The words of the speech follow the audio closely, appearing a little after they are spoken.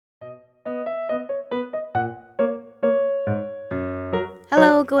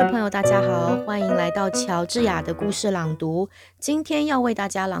Hello， 各位朋友，大家好，欢迎来到乔治亚的故事朗读。今天要为大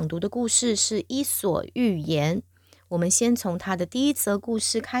家朗读的故事是伊索寓言。我们先从它的第一则故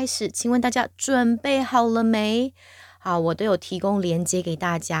事开始，请问大家准备好了没？好，我都有提供连结给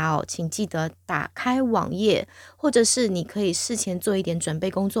大家哦，请记得打开网页，或者是你可以事前做一点准备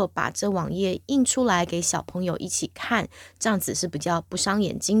工作，把这网页印出来给小朋友一起看，这样子是比较不伤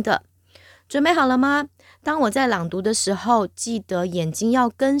眼睛的。准备好了吗？当我在朗读的时候，记得眼睛要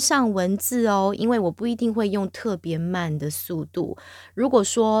跟上文字哦，因为我不一定会用特别慢的速度。如果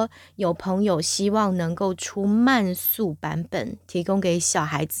说有朋友希望能够出慢速版本，提供给小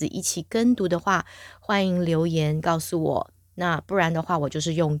孩子一起跟读的话，欢迎留言告诉我。那不然的话，我就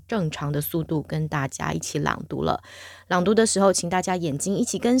是用正常的速度跟大家一起朗读了。朗读的时候，请大家眼睛一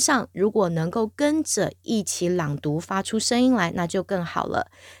起跟上，如果能够跟着一起朗读发出声音来，那就更好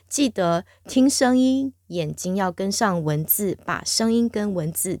了。记得听声音，眼睛要跟上文字，把声音跟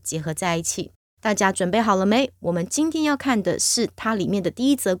文字结合在一起。大家准备好了没？我们今天要看的是它里面的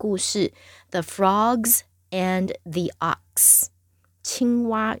第一则故事 The Frogs and the Ox 青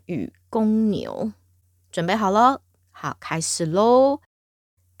蛙与公牛。准备好了？好，开始咯。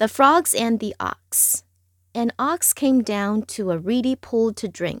The Frogs and the Ox. An ox came down to a reedy pool to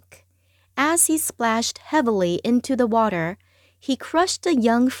drink. As he splashed heavily into the water, he crushed a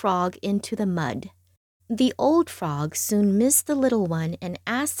young frog into the mud. The old frog soon missed the little one and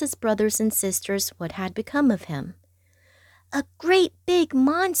asked his brothers and sisters what had become of him. A great big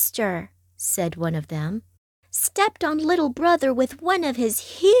monster, said one of them, stepped on little brother with one of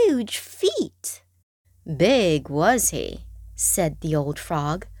his huge feet. Big, was he? Said the old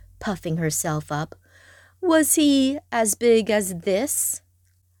frog, puffing herself up. Was he as big as this?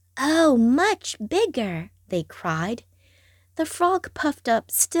 Oh, much bigger, they cried. The frog puffed up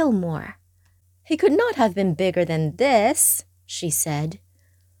still more. He could not have been bigger than this, she said.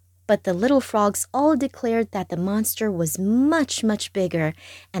 But the little frogs all declared that the monster was much, much bigger,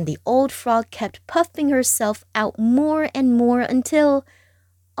 and the old frog kept puffing herself out more and more until,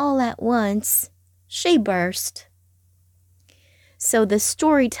 all at once, she burst. So the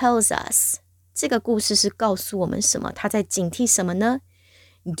story tells us, 这个故事是告诉我们什么？它在警惕什么呢？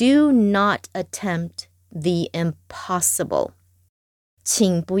 Do not attempt the impossible.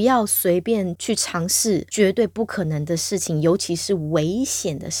 请不要随便去尝试绝对不可能的事情，尤其是危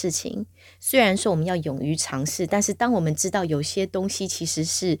险的事情。虽然说我们要勇于尝试，但是当我们知道有些东西其实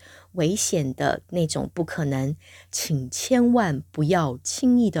是危险的那种不可能，请千万不要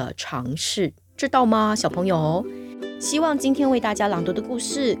轻易的尝试，知道吗，小朋友？希望今天为大家朗读的故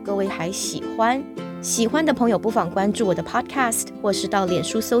事各位还喜欢，喜欢的朋友不妨关注我的 podcast 或是到脸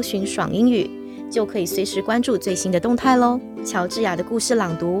书搜寻爽英语，就可以随时关注最新的动态咯。乔治亚的故事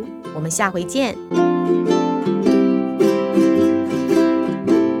朗读，我们下回见。